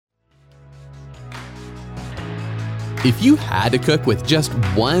If you had to cook with just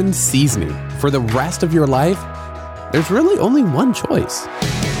one seasoning for the rest of your life, there's really only one choice.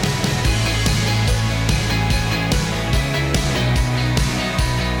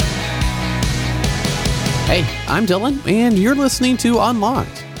 Hey, I'm Dylan, and you're listening to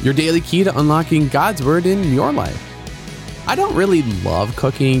Unlocked, your daily key to unlocking God's Word in your life. I don't really love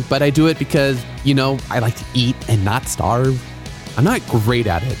cooking, but I do it because, I like to eat and not starve. I'm not great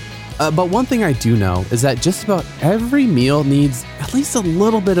at it. But one thing I do know is that just about every meal needs at least a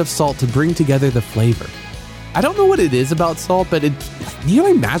little bit of salt to bring together the flavor. I don't know what it is about salt, but it's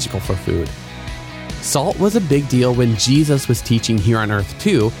nearly magical for food. Salt was a big deal when Jesus was teaching here on earth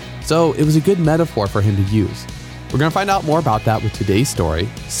too, so it was a good metaphor for him to use. We're going to find out more about that with today's story,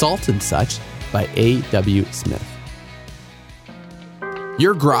 Salt and Such, by A.W. Smith.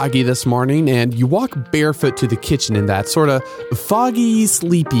 You're groggy this morning, and you walk barefoot to the kitchen in that sort of foggy,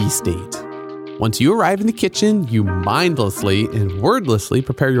 sleepy state. Once you arrive in the kitchen, you mindlessly and wordlessly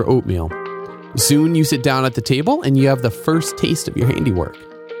prepare your oatmeal. Soon you sit down at the table, and you have the first taste of your handiwork.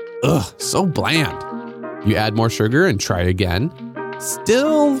 Ugh, so bland. You add more sugar and try again.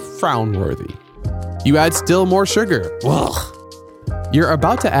 Still frown-worthy. You add still more sugar. Ugh. You're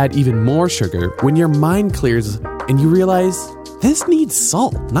about to add even more sugar when your mind clears and you realize this needs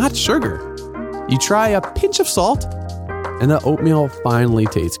salt, not sugar. You try a pinch of salt, and the oatmeal finally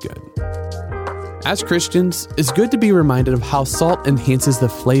tastes good. As Christians, it's good to be reminded of how salt enhances the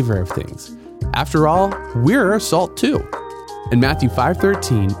flavor of things. After all, we're salt too. In Matthew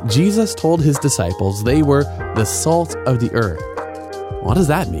 5:13, Jesus told his disciples they were the salt of the earth. What does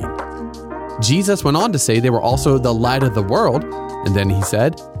that mean? Jesus went on to say they were also the light of the world, and then he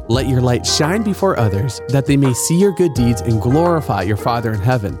said, "Let your light shine before others, that they may see your good deeds and glorify your Father in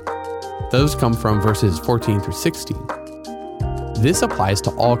heaven." Those come from verses 14 through 16. This applies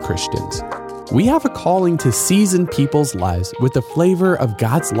to all Christians. We have a calling to season people's lives with the flavor of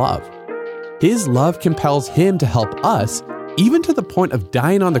God's love. His love compels him to help us, even to the point of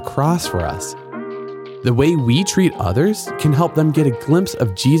dying on the cross for us. The way we treat others can help them get a glimpse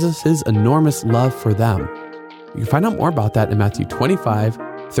of Jesus' enormous love for them. You can find out more about that in Matthew 25,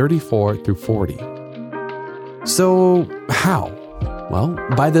 34 through 40. So, how? Well,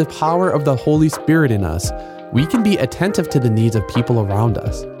 by the power of the Holy Spirit in us, we can be attentive to the needs of people around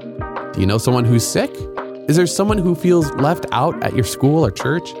us. Do you know someone who's sick? Is there someone who feels left out at your school or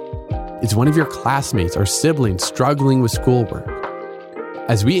church? Is one of your classmates or siblings struggling with schoolwork?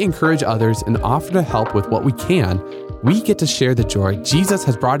 As we encourage others and offer to help with what we can, we get to share the joy Jesus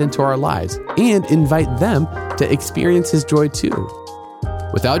has brought into our lives and invite them to experience his joy too.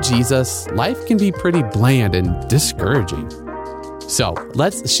 Without Jesus, life can be pretty bland and discouraging. So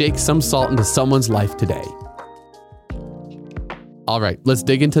let's shake some salt into someone's life today. All right, let's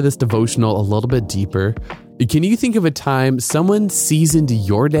dig into this devotional a little bit deeper. Can you think of a time someone seasoned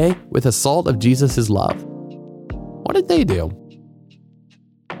your day with the salt of Jesus' love? What did they do?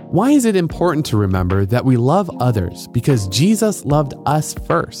 Why is it important to remember that we love others because Jesus loved us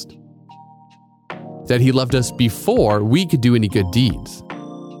first? That he loved us before we could do any good deeds.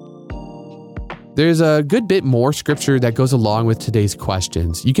 There's a good bit more scripture that goes along with today's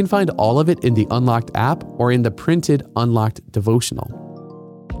questions. You can find all of it in the Unlocked app or in the printed Unlocked devotional.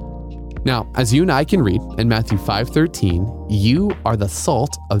 Now, as you and I can read in Matthew 5:13, you are the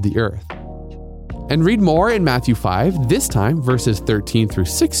salt of the earth. And read more in Matthew 5, this time verses 13 through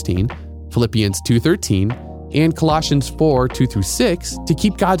 16, Philippians 2:13, and Colossians 4, 2 through 6 to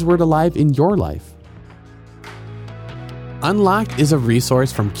keep God's word alive in your life. Unlocked is a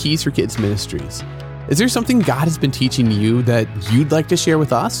resource from Keys for Kids Ministries. Is there something God has been teaching you that you'd like to share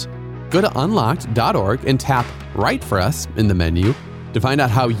with us? Go to unlocked.org and tap Write for Us in the menu to find out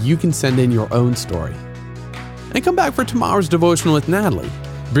how you can send in your own story. And come back for tomorrow's devotional with Natalie,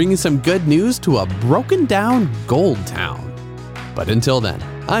 bringing some good news to a broken down gold town. But until then,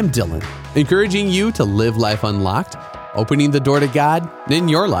 I'm Dylan, encouraging you to live life unlocked, opening the door to God in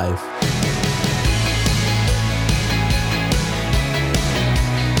your life.